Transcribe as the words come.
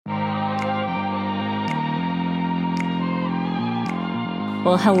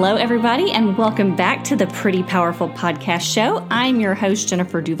Well, hello, everybody, and welcome back to the Pretty Powerful Podcast Show. I'm your host,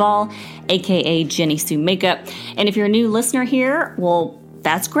 Jennifer Duvall, aka Jenny Sue Makeup. And if you're a new listener here, well,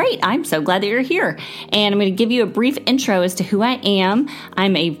 that's great. I'm so glad that you're here. And I'm going to give you a brief intro as to who I am.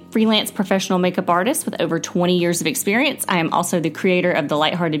 I'm a freelance professional makeup artist with over 20 years of experience. I am also the creator of the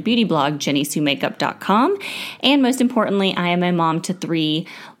lighthearted beauty blog, JennySueMakeup.com. And most importantly, I am a mom to 3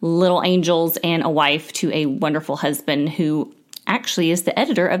 little angels and a wife to a wonderful husband who actually is the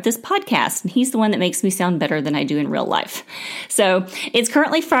editor of this podcast, and he's the one that makes me sound better than I do in real life. So it's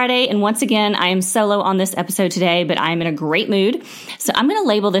currently Friday, and once again, I am solo on this episode today, but I'm in a great mood. So I'm going to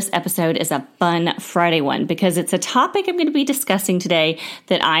label this episode as a fun Friday one because it's a topic I'm going to be discussing today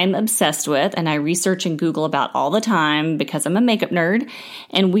that I'm obsessed with, and I research and Google about all the time because I'm a makeup nerd.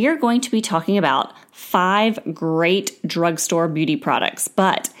 And we are going to be talking about 5 great drugstore beauty products,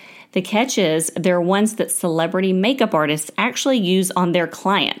 but the catch is they're ones that celebrity makeup artists actually use on their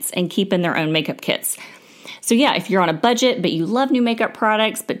clients and keep in their own makeup kits. So yeah, if you're on a budget, but you love new makeup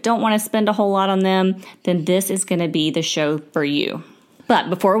products, but don't want to spend a whole lot on them, then this is going to be the show for you. But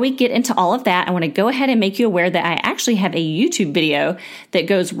before we get into all of that, I want to go ahead and make you aware that I actually have a YouTube video that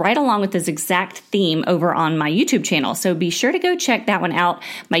goes right along with this exact theme over on my YouTube channel. So be sure to go check that one out.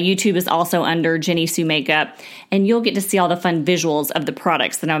 My YouTube is also under Jenny Sue Makeup, and you'll get to see all the fun visuals of the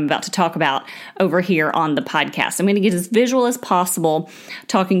products that I'm about to talk about over here on the podcast. I'm going to get as visual as possible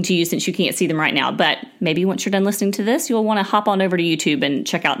talking to you since you can't see them right now. But maybe once you're done listening to this, you'll want to hop on over to YouTube and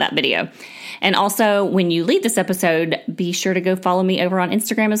check out that video. And also, when you leave this episode, be sure to go follow me over on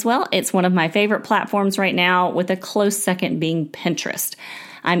Instagram as well. It's one of my favorite platforms right now, with a close second being Pinterest.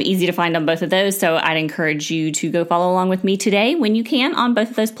 I'm easy to find on both of those, so I'd encourage you to go follow along with me today when you can on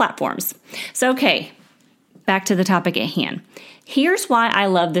both of those platforms. So, okay, back to the topic at hand. Here's why I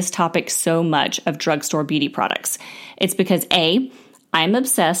love this topic so much of drugstore beauty products. It's because A, I'm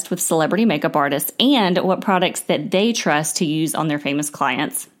obsessed with celebrity makeup artists and what products that they trust to use on their famous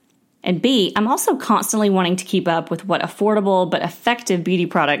clients. And B, I'm also constantly wanting to keep up with what affordable but effective beauty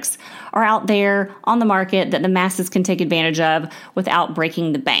products are out there on the market that the masses can take advantage of without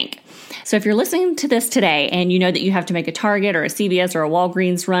breaking the bank. So if you're listening to this today and you know that you have to make a Target or a CVS or a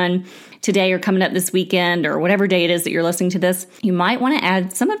Walgreens run today or coming up this weekend or whatever day it is that you're listening to this, you might want to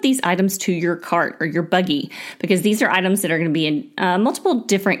add some of these items to your cart or your buggy, because these are items that are going to be in multiple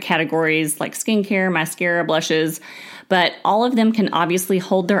different categories like skincare, mascara, blushes, but all of them can obviously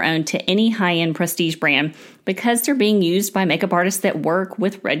hold their own to any high-end prestige brand because they're being used by makeup artists that work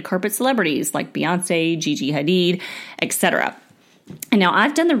with red carpet celebrities like Beyonce, Gigi Hadid, etc. And now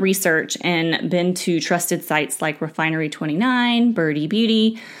I've done the research and been to trusted sites like Refinery29, Birdie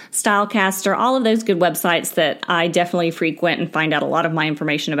Beauty, Stylecaster, all of those good websites that I definitely frequent and find out a lot of my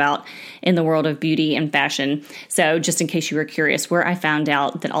information about in the world of beauty and fashion. So just in case you were curious, where I found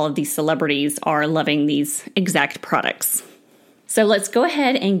out that all of these celebrities are loving these exact products. So let's go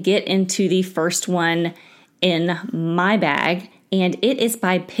ahead and get into the first one in my bag, and it is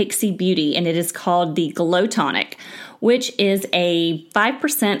by Pixi Beauty, and it is called the Glow Tonic, which is a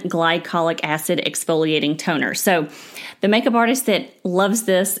 5% glycolic acid exfoliating toner. So the makeup artist that loves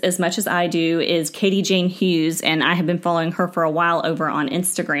this as much as I do is Katie Jane Hughes, and I have been following her for a while over on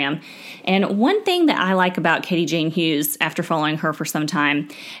Instagram. And one thing that I like about Katie Jane Hughes after following her for some time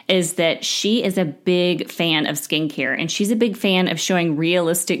is that she is a big fan of skincare, and she's a big fan of showing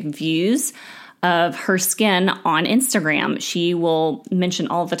realistic views of her skin on Instagram. She will mention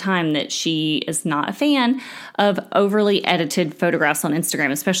all the time that she is not a fan of overly edited photographs on Instagram,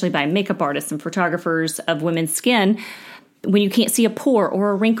 especially by makeup artists and photographers of women's skin, when you can't see a pore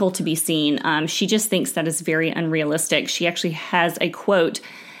or a wrinkle to be seen. She just thinks that is very unrealistic. She actually has a quote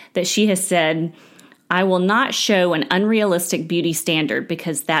that she has said, "I will not show an unrealistic beauty standard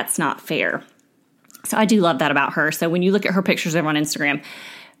because that's not fair." So I do love that about her. So when you look at her pictures over on Instagram,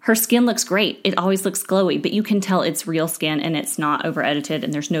 her skin looks great. It always looks glowy, but you can tell it's real skin and it's not over edited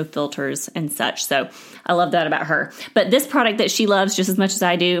and there's no filters and such. So I love that about her. But this product that she loves just as much as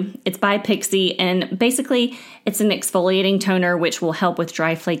I do, it's by Pixi, and basically it's an exfoliating toner which will help with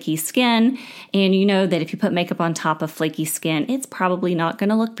dry, flaky skin. And you know that if you put makeup on top of flaky skin, it's probably not going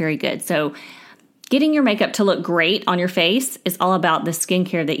to look very good. So getting your makeup to look great on your face is all about the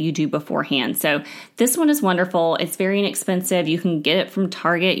skincare that you do beforehand. So this one is wonderful. It's very inexpensive. You can get it from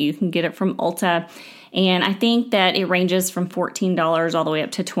Target. You can get it from Ulta. And I think that it ranges from $14 all the way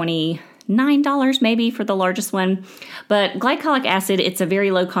up to $29 maybe for the largest one. But glycolic acid, it's a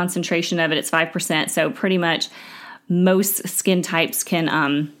very low concentration of it. It's 5%. So pretty much most skin types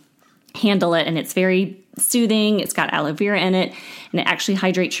can handle it, and it's very soothing. It's got aloe vera in it, and it actually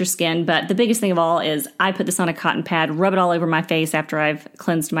hydrates your skin. But the biggest thing of all is I put this on a cotton pad, rub it all over my face after I've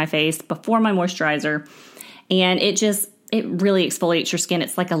cleansed my face before my moisturizer, and it really exfoliates your skin.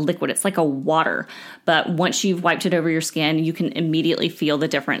 It's like a liquid. It's like a water. But once you've wiped it over your skin, you can immediately feel the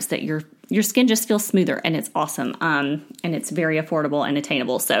difference, that your skin just feels smoother, and it's awesome. And it's very affordable and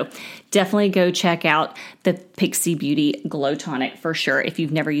attainable. So definitely go check out the Pixi Beauty Glow Tonic for sure if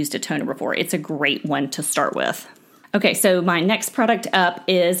you've never used a toner before. It's a great one to start with. Okay, so my next product up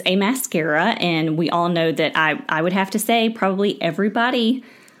is a mascara, and we all know that I would have to say probably everybody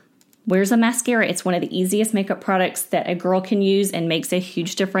wears a mascara. It's one of the easiest makeup products that a girl can use and makes a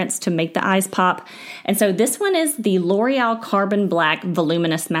huge difference to make the eyes pop. And so this one is the L'Oreal Carbon Black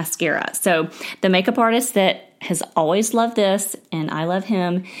Voluminous Mascara. So the makeup artist that has always loved this, and I love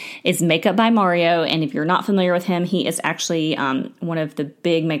him, is Makeup by Mario. And if you're not familiar with him, he is actually one of the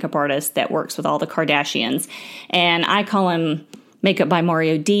big makeup artists that works with all the Kardashians. And I call him Makeup by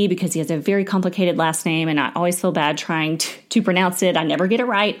Mario D because he has a very complicated last name, and I always feel bad trying to pronounce it. I never get it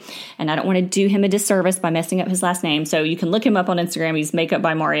right, and I don't want to do him a disservice by messing up his last name. So you can look him up on Instagram. He's Makeup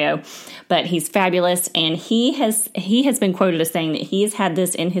by Mario, but he's fabulous, and he has been quoted as saying that he has had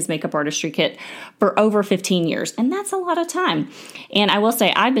this in his makeup artistry kit for over 15 years, and that's a lot of time. And I will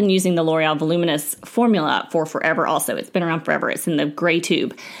say I've been using the L'Oreal Voluminous formula for forever also. It's been around forever. It's in the gray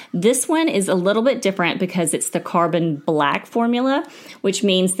tube. This one is a little bit different because it's the Carbon Black formula, which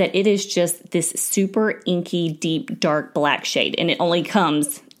means that it is just this super inky, deep, dark black shade. And it only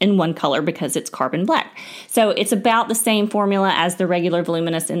comes in one color because it's carbon black. So it's about the same formula as the regular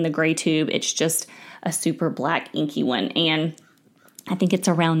Voluminous in the gray tube. It's just a super black, inky one. And I think it's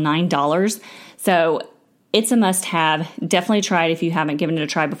around $9. So it's a must-have. Definitely try it if you haven't given it a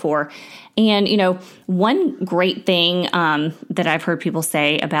try before. And, one great thing that I've heard people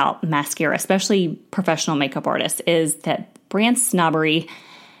say about mascara, especially professional makeup artists, is that brand snobbery,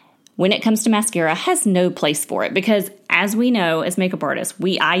 when it comes to mascara, has no place for it. Because as we know, as makeup artists,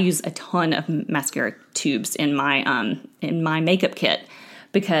 I use a ton of mascara tubes in my makeup kit,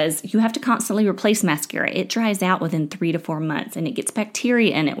 because you have to constantly replace mascara. It dries out within 3 to 4 months, and it gets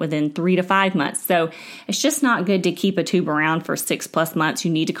bacteria in it within 3 to 5 months. So it's just not good to keep a tube around for 6+ months.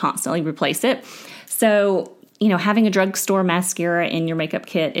 You need to constantly replace it. So, having a drugstore mascara in your makeup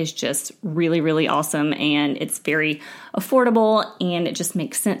kit is just really, really awesome, and it's very affordable, and it just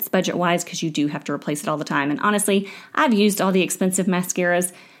makes sense budget-wise because you do have to replace it all the time. And honestly, I've used all the expensive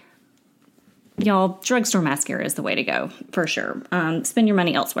mascaras. Y'all, drugstore mascara is the way to go, for sure. Spend your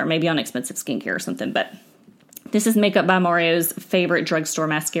money elsewhere, maybe on expensive skincare or something, but this is Makeup by Mario's favorite drugstore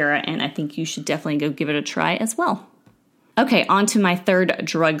mascara, and I think you should definitely go give it a try as well. Okay, on to my third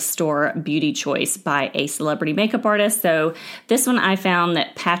drugstore beauty choice by a celebrity makeup artist. So this one I found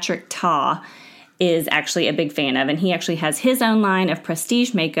that Patrick Ta is actually a big fan of, and he actually has his own line of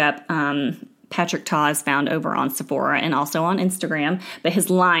prestige makeup. Patrick Ta is found over on Sephora and also on Instagram, but his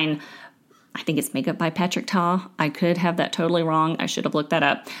line, I think it's Makeup by Patrick Ta. I could have that totally wrong. I should have looked that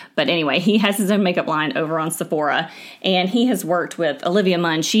up. But anyway, he has his own makeup line over on Sephora, and he has worked with Olivia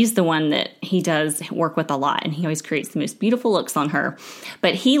Munn. She's the one that he does work with a lot, and he always creates the most beautiful looks on her.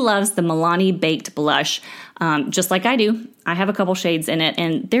 But he loves the Milani Baked Blush, just like I do. I have a couple shades in it,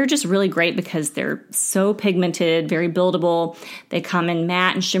 and they're just really great because they're so pigmented, very buildable. They come in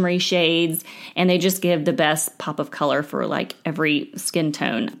matte and shimmery shades, and they just give the best pop of color for like every skin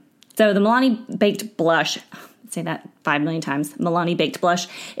tone. So the Milani Baked Blush, say that 5 million times, Milani Baked Blush,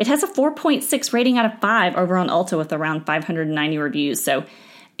 it has a 4.6 rating out of 5 over on Ulta with around 590 reviews. So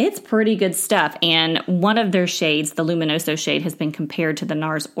it's pretty good stuff. And one of their shades, the Luminoso shade, has been compared to the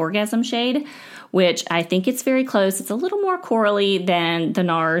NARS Orgasm shade, which I think it's very close. It's a little more corally than the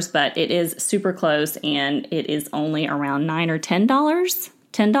NARS, but it is super close, and it is only around $9 or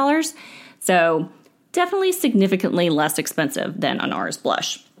 $10. So definitely significantly less expensive than a NARS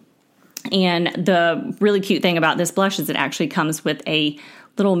blush. And the really cute thing about this blush is it actually comes with a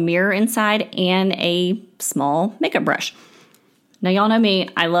little mirror inside and a small makeup brush. Now, y'all know me.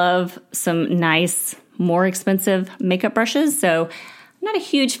 I love some nice, more expensive makeup brushes. So I'm not a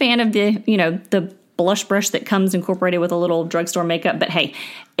huge fan of the blush brush that comes incorporated with a little drugstore makeup. But hey,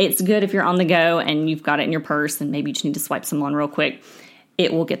 it's good if you're on the go and you've got it in your purse and maybe you just need to swipe some on real quick.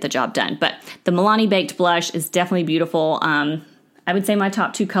 It will get the job done. But the Milani Baked Blush is definitely beautiful. I would say my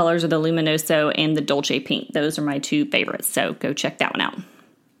top 2 colors are the Luminoso and the Dolce Pink. Those are my 2 favorites, so go check that one out.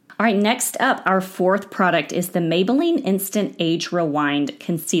 All right, next up, our fourth product is the Maybelline Instant Age Rewind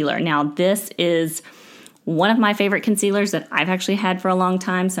Concealer. Now, this is one of my favorite concealers that I've actually had for a long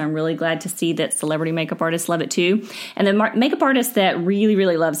time, so I'm really glad to see that celebrity makeup artists love it too. And the makeup artist that really,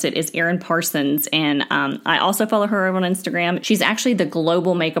 really loves it is Erin Parsons, and I also follow her over on Instagram. She's actually the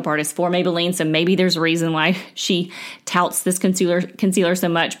global makeup artist for Maybelline, so maybe there's a reason why she touts this concealer so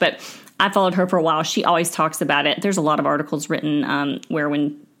much, but I followed her for a while. She always talks about it. There's a lot of articles written where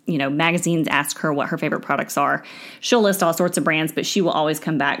when magazines ask her what her favorite products are, she'll list all sorts of brands, but she will always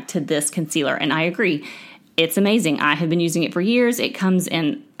come back to this concealer, and I agree. It's amazing. I have been using it for years. It comes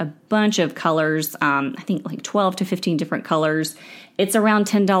in a bunch of colors, I think like 12 to 15 different colors. It's around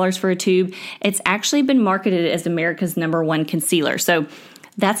 $10 for a tube. It's actually been marketed as America's #1 concealer. So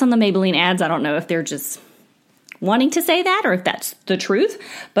that's on the Maybelline ads. I don't know if they're just wanting to say that or if that's the truth,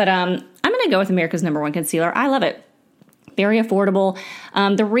 but I'm going to go with America's #1 concealer. I love it. Very affordable.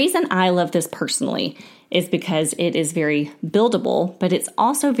 The reason I love this personally is because it is very buildable, but it's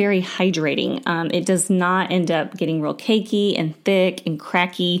also very hydrating. It does not end up getting real cakey and thick and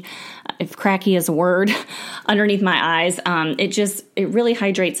cracky, if cracky is a word, underneath my eyes. It really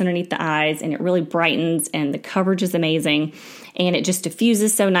hydrates underneath the eyes, and it really brightens, and the coverage is amazing, and it just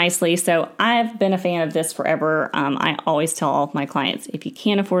diffuses so nicely. So I've been a fan of this forever. I always tell all of my clients, if you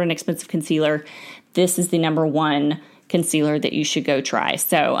can't afford an expensive concealer, this is the #1 concealer that you should go try.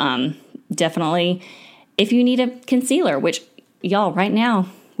 So definitely, if you need a concealer, which y'all, right now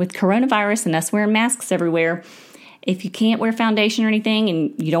with coronavirus and us wearing masks everywhere, if you can't wear foundation or anything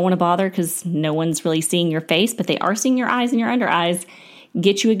and you don't want to bother because no one's really seeing your face, but they are seeing your eyes and your under eyes,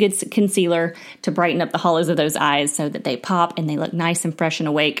 get you a good concealer to brighten up the hollows of those eyes so that they pop and they look nice and fresh and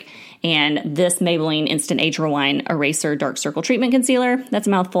awake. And this Maybelline Instant Age Rewind Eraser Dark Circle Treatment Concealer, that's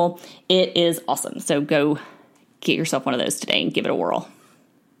a mouthful. It is awesome. So go get yourself one of those today and give it a whirl.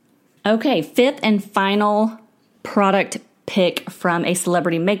 Okay, fifth and final product pick from a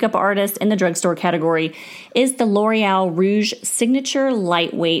celebrity makeup artist in the drugstore category is the L'Oreal Rouge Signature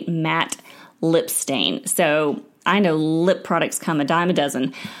Lightweight Matte Lip Stain. So I know lip products come a dime a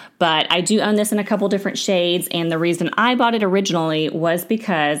dozen, but I do own this in a couple different shades, and the reason I bought it originally was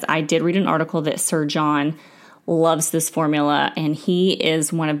because I did read an article that Sir John loves this formula, and he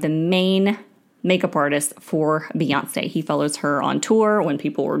is one of the main makeup artists for Beyonce. He follows her on tour when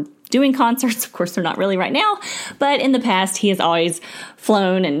people were doing concerts. Of course, they're not really right now, but in the past, he has always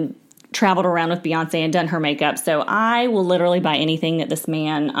flown and traveled around with Beyonce and done her makeup. So I will literally buy anything that this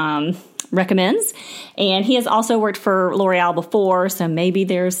man recommends. And he has also worked for L'Oreal before, so maybe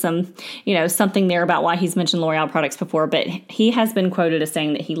there's some, something there about why he's mentioned L'Oreal products before. But he has been quoted as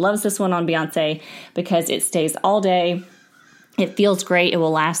saying that he loves this one on Beyonce because it stays all day. It feels great. It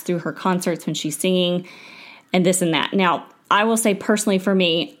will last through her concerts when she's singing and this and that. Now, I will say personally for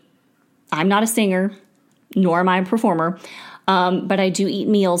me, I'm not a singer, nor am I a performer, but I do eat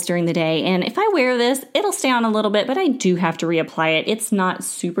meals during the day. And if I wear this, it'll stay on a little bit, but I do have to reapply it. It's not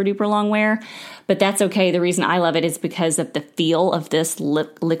super duper long wear, but that's okay. The reason I love it is because of the feel of this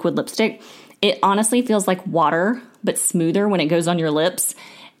liquid lipstick. It honestly feels like water, but smoother when it goes on your lips.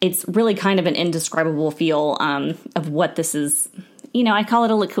 It's really kind of an indescribable feel of what this is. I call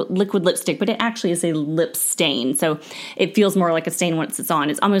it a liquid lipstick, but it actually is a lip stain. So it feels more like a stain once it's on.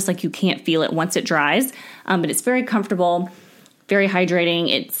 It's almost like you can't feel it once it dries, but it's very comfortable, very hydrating.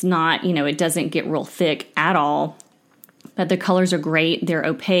 It's not, it doesn't get real thick at all, but the colors are great. They're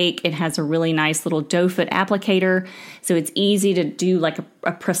opaque. It has a really nice little doe foot applicator. So it's easy to do like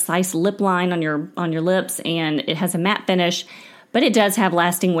a precise lip line on your lips, and it has a matte finish, but it does have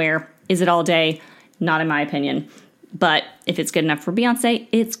lasting wear. Is it all day? Not in my opinion. But if it's good enough for Beyonce,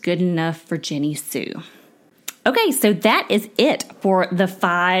 it's good enough for Jenny Sue. Okay, so that is it for the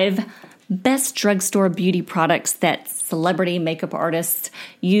 5 best drugstore beauty products that celebrity makeup artists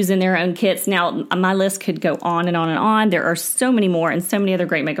use in their own kits. Now, my list could go on and on and on. There are so many more and so many other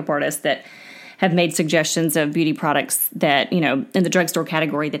great makeup artists that have made suggestions of beauty products that, in the drugstore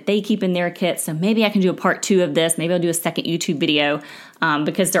category that they keep in their kits. So maybe I can do a part 2 of this. Maybe I'll do a second YouTube video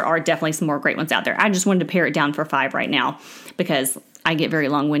because there are definitely some more great ones out there. I just wanted to pare it down for 5 right now because I get very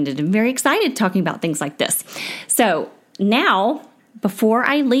long-winded and very excited talking about things like this. So now, before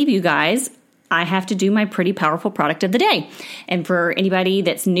I leave you guys, I have to do my pretty powerful product of the day. And for anybody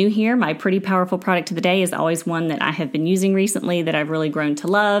that's new here, my pretty powerful product of the day is always one that I have been using recently that I've really grown to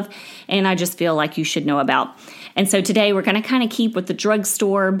love, and I just feel like you should know about. And so today we're going to kind of keep with the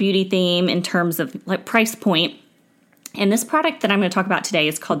drugstore beauty theme in terms of like price point. And this product that I'm going to talk about today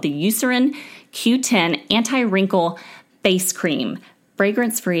is called the Eucerin Q10 Anti-Wrinkle Face Cream.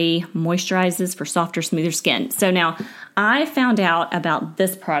 Fragrance-free, moisturizes for softer, smoother skin. So now I found out about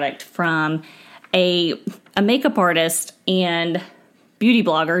this product from a makeup artist, and beauty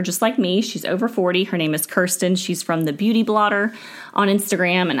blogger, just like me. She's over 40. Her name is Kirsten. She's from The Beauty Blotter on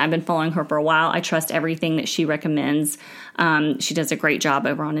Instagram, and I've been following her for a while. I trust everything that she recommends. She does a great job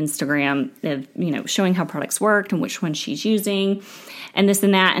over on Instagram of, showing how products worked and which ones she's using and this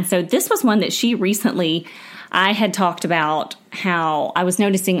and that. And so this was one that she recently, I had talked about how I was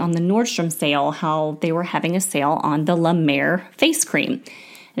noticing on the Nordstrom sale, how they were having a sale on the La Mer face cream.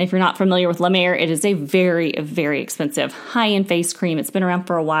 And if you're not familiar with La Mer, it is a very, very expensive high-end face cream. It's been around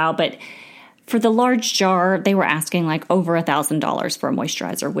for a while, but for the large jar, they were asking like over $1,000 for a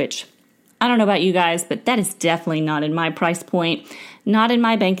moisturizer, which I don't know about you guys, but that is definitely not in my price point, not in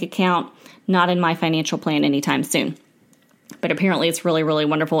my bank account, not in my financial plan anytime soon. But apparently it's really, really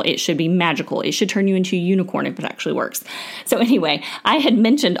wonderful. It should be magical. It should turn you into a unicorn if it actually works. So anyway, I had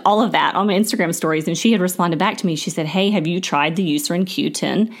mentioned all of that on my Instagram stories, and she had responded back to me. She said, hey, have you tried the Eucerin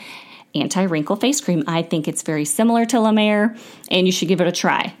Q10 anti-wrinkle face cream? I think it's very similar to La Mer, and you should give it a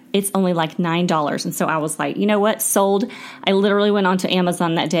try. It's only like $9. And so I was like, you know what? Sold. I literally went onto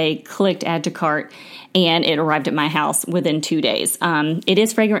Amazon that day, clicked add to cart, and it arrived at my house within 2 days. It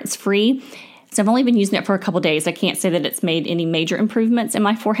is fragrance free. So I've only been using it for a couple days. I can't say that it's made any major improvements in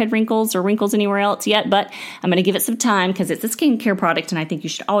my forehead wrinkles or wrinkles anywhere else yet, but I'm going to give it some time because it's a skincare product, and I think you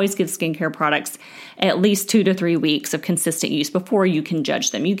should always give skincare products at least 2 to 3 weeks of consistent use before you can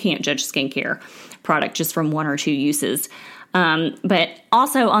judge them. You can't judge skincare product just from 1 or 2 uses. But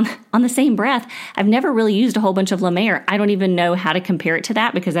also on the same breath, I've never really used a whole bunch of La Mer. I don't even know how to compare it to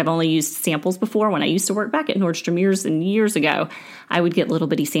that because I've only used samples before. When I used to work back at Nordstrom years and years ago, I would get little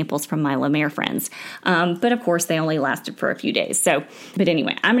bitty samples from my La Mer friends. But of course, they only lasted for a few days. But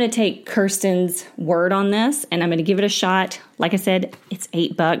anyway, I'm going to take Kirsten's word on this, and I'm going to give it a shot. Like I said, it's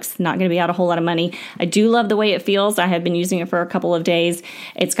 $8, not going to be out a whole lot of money. I do love the way it feels. I have been using it for a couple of days.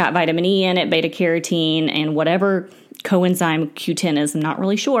 It's got vitamin E in it, beta carotene, and whatever coenzyme Q10 is, I'm not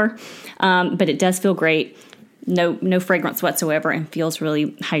really sure, but it does feel great. No fragrance whatsoever, and feels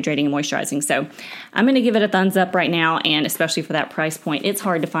really hydrating and moisturizing. So I'm going to give it a thumbs up right now, and especially for that price point, it's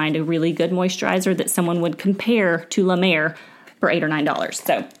hard to find a really good moisturizer that someone would compare to La Mer for $8 or $9.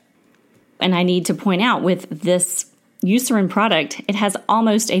 So, and I need to point out with this Eucerin product, it has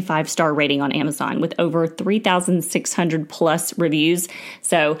almost a 5-star rating on Amazon with over 3,600 plus reviews.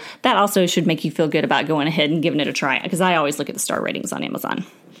 So that also should make you feel good about going ahead and giving it a try, because I always look at the star ratings on Amazon.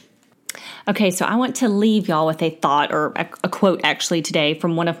 Okay, so I want to leave y'all with a thought, or a quote actually today,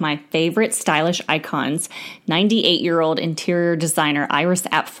 from one of my favorite stylish icons, 98-year-old interior designer Iris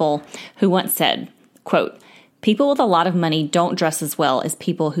Apfel, who once said, quote, "People with a lot of money don't dress as well as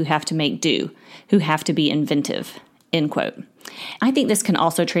people who have to make do, who have to be inventive." End quote. I think this can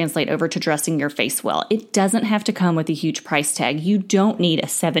also translate over to dressing your face well. It doesn't have to come with a huge price tag. You don't need a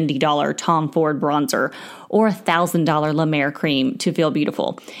 $70 Tom Ford bronzer or a $1,000 La Mer cream to feel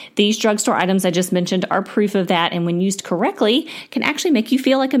beautiful. These drugstore items I just mentioned are proof of that, and when used correctly, can actually make you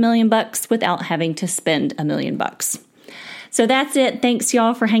feel like $1 million without having to spend $1 million. So that's it. Thanks,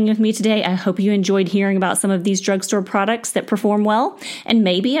 y'all, for hanging with me today. I hope you enjoyed hearing about some of these drugstore products that perform well, and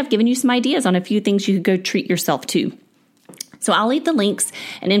maybe I've given you some ideas on a few things you could go treat yourself to. So I'll leave the links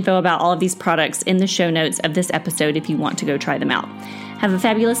and info about all of these products in the show notes of this episode if you want to go try them out. Have a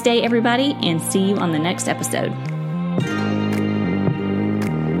fabulous day, everybody, and see you on the next episode.